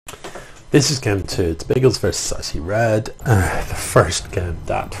This is game 2. It's Biggels versus Icredd. The first game,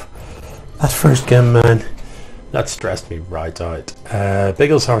 that first game, man, that stressed me right out.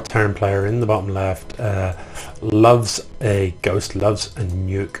 Biggels, our turn player in the bottom left, loves a ghost, loves a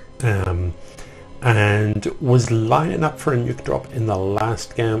nuke, and was lining up for a nuke drop in the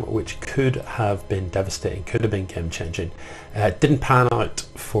last game, which could have been devastating, could have been game changing. Didn't pan out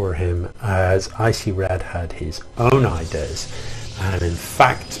for him, as Icredd had his own ideas, and in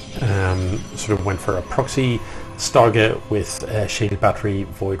fact sort of went for a proxy Stargate with shield battery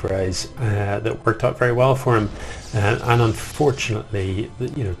void rays that worked out very well for him, and unfortunately,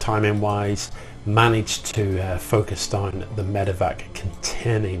 timing wise, managed to focus down the medevac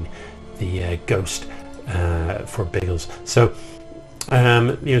containing the ghost for Biggels. So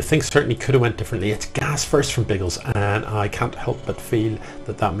things certainly could have went differently. It's gas first from Biggels, and I can't help but feel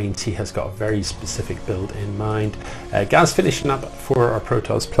that that means he has got a very specific build in mind. Gas finishing up for our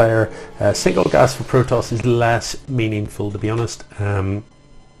Protoss player. Single gas for Protoss is less meaningful, to be honest.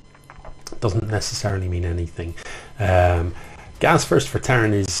 Doesn't necessarily mean anything. Gas first for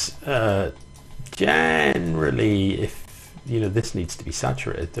Terran is generally, if this needs to be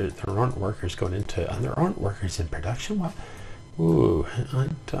saturated, there aren't workers going into it, and there aren't workers in production. What? Ooh, I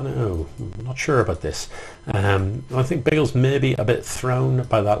don't know. I'm not sure about this. I think Biggels may be a bit thrown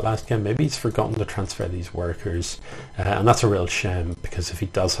by that last game. Maybe he's forgotten to transfer these workers, and that's a real shame, because if he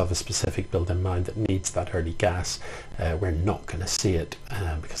does have a specific build in mind that needs that early gas, we're not going to see it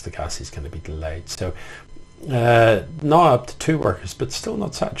because the gas is going to be delayed. So not up to 2 workers, but still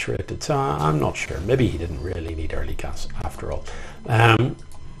not saturated. So I'm not sure. Maybe he didn't really need early gas after all.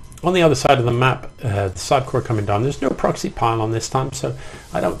 On the other side of the map, the side core coming down, there's no proxy pile on this time, so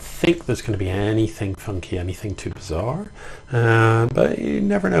I don't think there's going to be anything funky, anything too bizarre, but you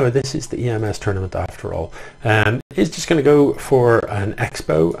never know. This is the EMS tournament after all. It's just going to go for an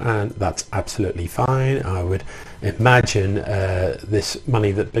expo, and that's absolutely fine. I would imagine this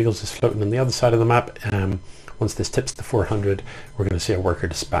money that Biggels is floating on the other side of the map, once this tips the 400, we're going to see a worker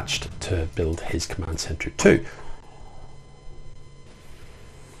dispatched to build his command center too.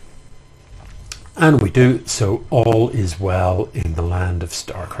 And we do, so all is well in the land of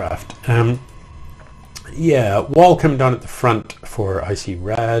StarCraft. Wall coming down at the front for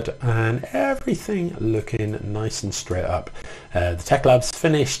Icredd, and everything looking nice and straight up. The tech lab's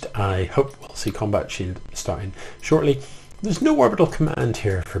finished. I hope we'll see combat shield starting shortly. There's no orbital command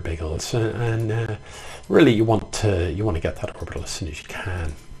here for Biggels, and really you want to get that orbital as soon as you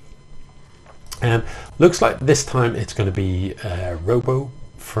can. Looks like this time it's going to be Robo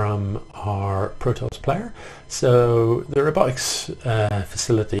from our Protoss player. So the robotics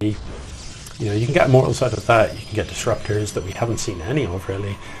facility, you can get immortals out of that, you can get disruptors that we haven't seen any of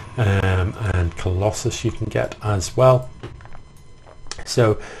really, and Colossus you can get as well.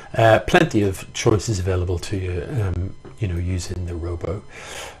 So plenty of choices available to you, using the Robo.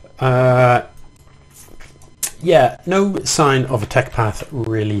 No sign of a tech path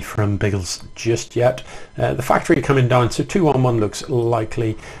really from Biggels just yet. The factory coming down, so 2-1-1 looks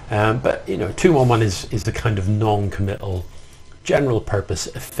likely, but 2-1-1 is the kind of non-committal, general purpose,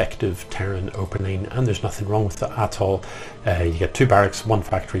 effective Terran opening, and there's nothing wrong with that at all. You get 2 barracks, 1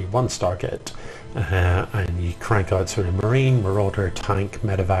 factory, 1 Stargate, and you crank out sort of Marine, Marauder, Tank,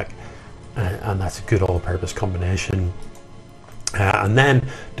 Medevac, and that's a good all-purpose combination. And then,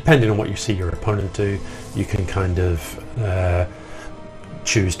 depending on what you see your opponent do, you can kind of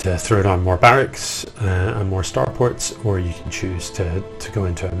choose to throw down more barracks and more starports, or you can choose to go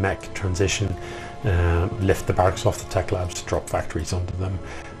into a mech transition, lift the barracks off the tech labs, drop factories onto them,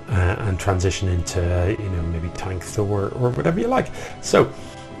 and transition into maybe Tank Thor or whatever you like. So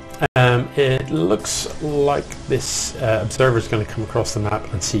it looks like this observer is going to come across the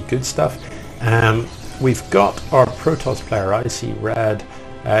map and see good stuff. We've got our Protoss player Icredd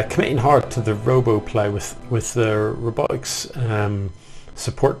committing hard to the Robo play with the robotics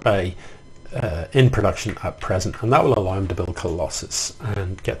support bay in production at present, and that will allow him to build Colossus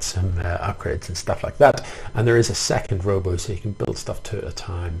and get some upgrades and stuff like that. And there is a second Robo, so you can build stuff 2 at a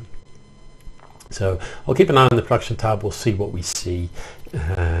time. So I'll keep an eye on the production tab. We'll see what we see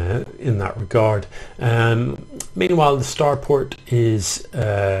in that regard. Meanwhile, the starport is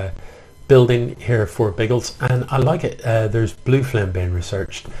building here for Biggels, and I like it. There's Blue Flame being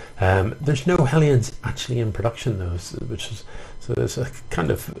researched. There's no Hellions actually in production though, so there's a kind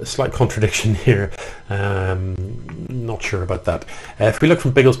of a slight contradiction here. Not sure about that. If we look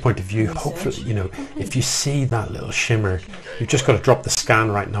from Biggels' point of view, hopefully, if you see that little shimmer, you've just got to drop the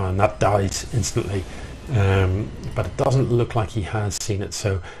scan right now and that dies instantly. But it doesn't look like he has seen it,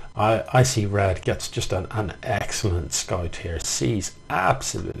 so Icredd gets just an excellent scout here, sees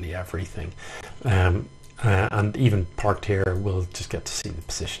absolutely everything. And even parked here, we'll just get to see the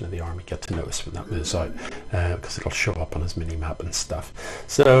position of the army, get to notice when that moves out, because it'll show up on his mini-map and stuff.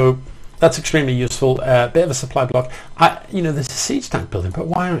 So that's extremely useful. Bit of a supply block. There's a siege tank building, but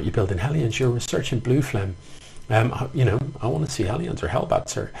why aren't you building Hellions? You're researching Blue Flame. I want to see Hellions or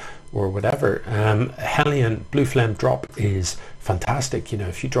Hellbats or whatever. Hellion Blue Flame drop is fantastic.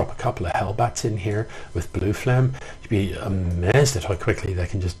 If you drop a couple of Hellbats in here with Blue Flame, you'd be amazed at how quickly they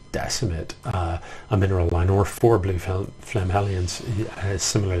can just decimate a mineral line, or 4 Blue Flame Hellions is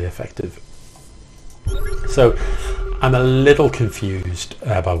similarly effective. So I'm a little confused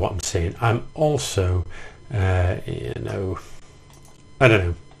by what I'm seeing. I'm also, I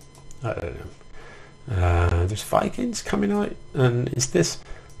don't know. There's Vikings coming out, and is this,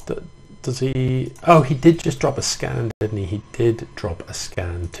 does he, oh, he did just drop a scan, didn't he? He did drop a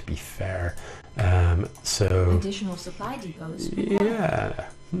scan, to be fair. So additional supply depots. Yeah.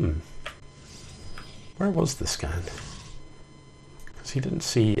 Where was the scan? Because he didn't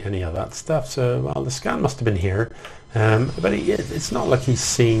see any of that stuff. So, well, the scan must have been here. But it's not like he's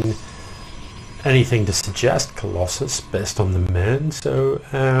seen anything to suggest Colossus based on the men. So,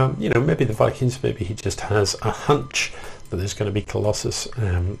 maybe the Vikings, maybe he just has a hunch that there's going to be Colossus,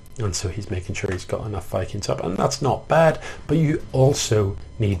 and so he's making sure he's got enough Vikings up, and that's not bad. But you also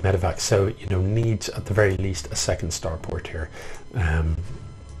need medevac, so needs at the very least a second starport here.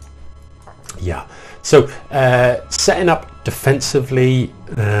 So setting up defensively,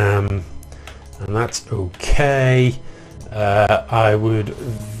 and that's okay. I would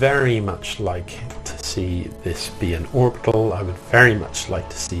very much like to see this be an orbital. I would very much like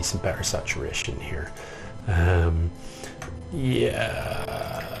to see some better saturation here.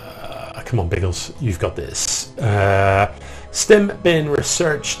 Come on, Biggels, you've got this. Stim being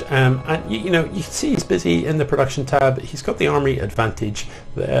researched, and you can see he's busy in the production tab. He's got the army advantage.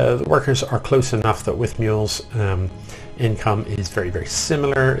 The workers are close enough that with mules, income is very, very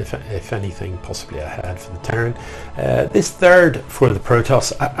similar, if anything, possibly ahead for the Terran. This third for the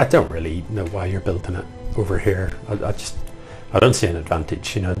Protoss, I don't really know why you're building it over here. I don't see an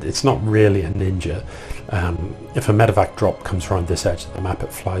advantage. It's not really a ninja. If a medevac drop comes around this edge of the map,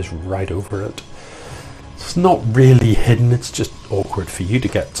 it flies right over it. It's not really hidden, it's just awkward for you to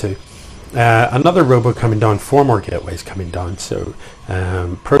get to. Another robo coming down, 4 more gateways coming down, so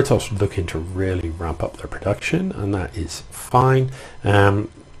Protoss are looking to really ramp up their production, and that is fine.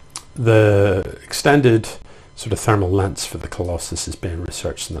 The extended sort of thermal lens for the Colossus is being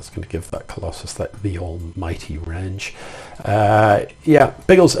researched, and that's going to give that Colossus the almighty range.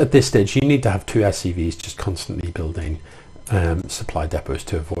 Biggles, at this stage you need to have 2 SCVs just constantly building supply depots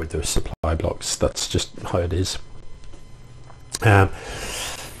to avoid those supply blocks. That's just how it is. So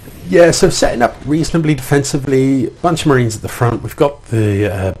setting up reasonably defensively, bunch of Marines at the front. We've got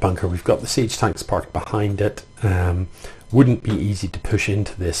the bunker, we've got the siege tanks parked behind it. Wouldn't be easy to push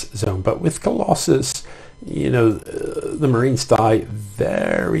into this zone, but with Colossus, the Marines die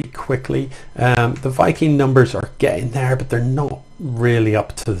very quickly. The Viking numbers are getting there, but they're not really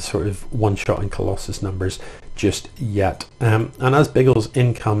up to the sort of one-shot in Colossus numbers just yet. And as Biggles'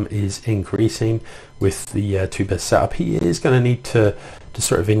 income is increasing with the 2-base setup, he is going to need to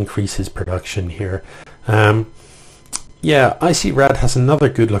sort of increase his production here. Icredd has another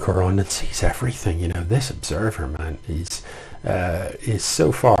good look around and sees everything. This observer, man, is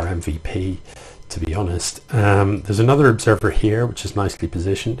so far MVP, to be honest. There's another observer here, which is nicely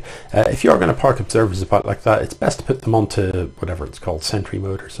positioned. If you're going to park observers about like that, it's best to put them onto whatever it's called, sentry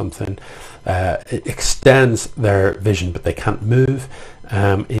mode or something. It extends their vision, but they can't move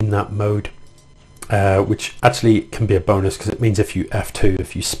in that mode. Which actually can be a bonus, because it means if you F2,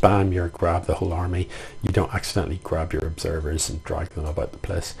 if you spam your grab the whole army, you don't accidentally grab your observers and drag them about the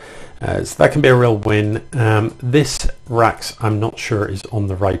place. So that can be a real win. This Rax, I'm not sure, is on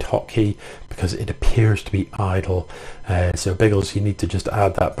the right hotkey because it appears to be idle. So Biggles, you need to just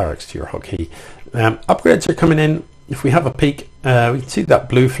add that barracks to your hotkey. Upgrades are coming in. If we have a peek, we can see that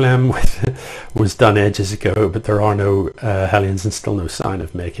Blue Flame was done ages ago, but there are no Hellions and still no sign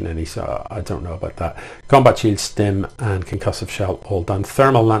of making any, so I don't know about that. Combat Shield, Stim and Concussive Shell all done.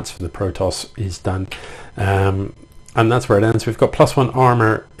 Thermal Lance for the Protoss is done. And that's where it ends. We've got +1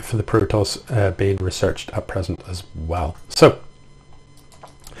 armor for the Protoss being researched at present as well. So,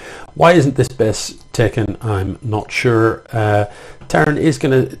 why isn't this base taken? I'm not sure. Terran is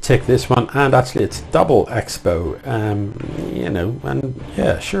going to take this one, and actually it's double expo, and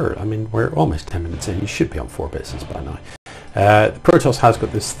yeah, sure. I mean, we're almost 10 minutes in. You should be on 4 bases by now. The Protoss has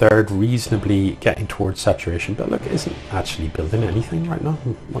got this third reasonably getting towards saturation, but look, isn't actually building anything right now.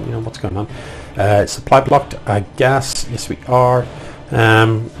 Well, you know, what's going on? Supply blocked, I guess. Yes, we are.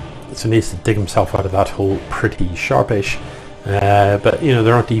 So needs to dig himself out of that hole pretty sharpish. But you know,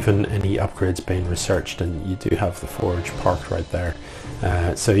 there aren't even any upgrades being researched, and you do have the forge parked right there.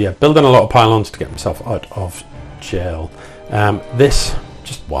 So yeah, building a lot of pylons to get himself out of jail. This,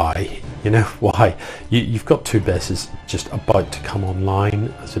 just why? You know, why? You've got two bases just about to come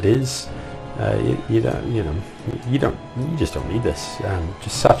online as it is. You just don't need this.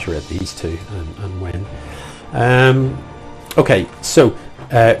 Just saturate these two and win. Okay, so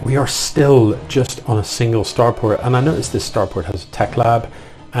we are still just on a single starport, and I noticed this starport has a tech lab,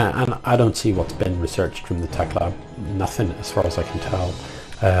 and I don't see what's been researched from the tech lab. Nothing, as far as I can tell.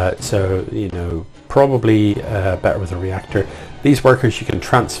 So you know, probably better with a reactor. These workers you can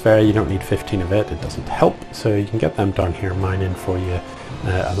transfer. You don't need 15 of it. It doesn't help. So you can get them down here mining for you,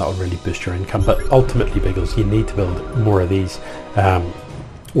 and that'll really boost your income. But ultimately, Biggles, you need to build more of these,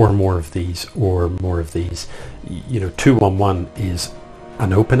 or more of these, or more of these. You know, 211 is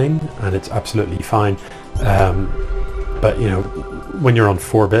an opening, and it's absolutely fine. But you know, when you're on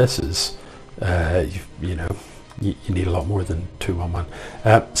 4 bases, you need a lot more than 211.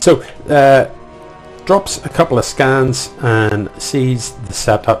 Drops a couple of scans and sees the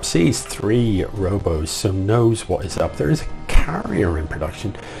setup, sees 3 robos, so knows what is up. There is a carrier in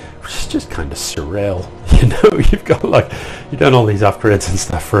production, which is just kind of surreal. You know, you've got you've done all these upgrades and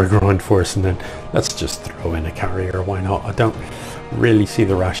stuff for a ground force, and then let's just throw in a carrier. Why not? I don't really see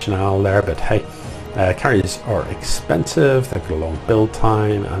the rationale there, but hey, carriers are expensive, they've got a long build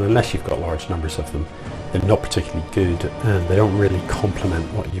time, and unless you've got large numbers of them, they're not particularly good, and they don't really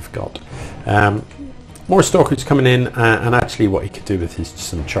complement what you've got. More stalkers coming in, and actually what you could do with is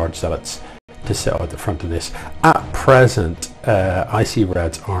some charge zealots to sit out the front of this. At present,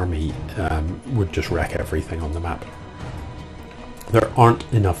 Icredd's army would just wreck everything on the map. There aren't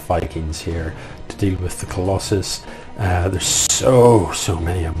enough Vikings here to deal with the Colossus. There's so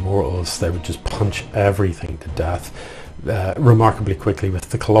many immortals, they would just punch everything to death remarkably quickly. With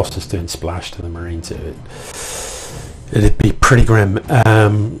the Colossus doing splash to the Marines, it'd be pretty grim.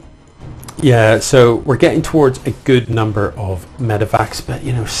 Yeah, so we're getting towards a good number of medevacs, but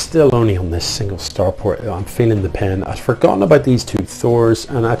you know, still only on this single starport. I'm feeling the pain. I've forgotten about these 2 Thors,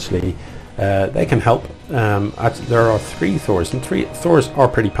 and actually they can help. There are 3 Thors, and 3 Thors are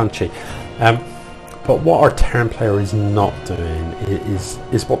pretty punchy. But what our Terran player is not doing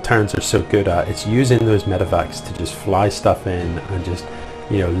is what Terrans are so good at. It's using those medevacs to just fly stuff in and just,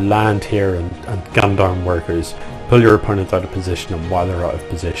 you know, land here and gun down workers, pull your opponent out of position, and while they're out of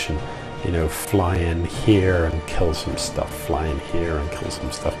position, you know, fly in here and kill some stuff, fly in here and kill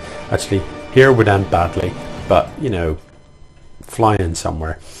some stuff. Actually, here would end badly, but you know, fly in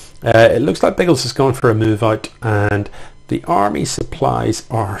somewhere. It looks like Biggles is going for a move out, and the army supplies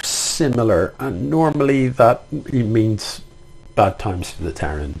are similar, and normally that means bad times for the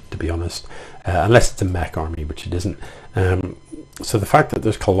Terran, to be honest, unless it's a mech army, which it isn't. So the fact that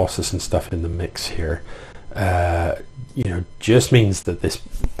there's Colossus and stuff in the mix here, you know, just means that this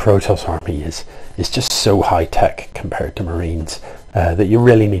Protoss army is just so high tech compared to Marines that you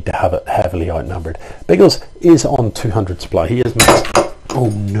really need to have it heavily outnumbered. Biggles is on 200 supply. He is. Oh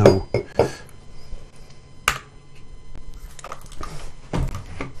no!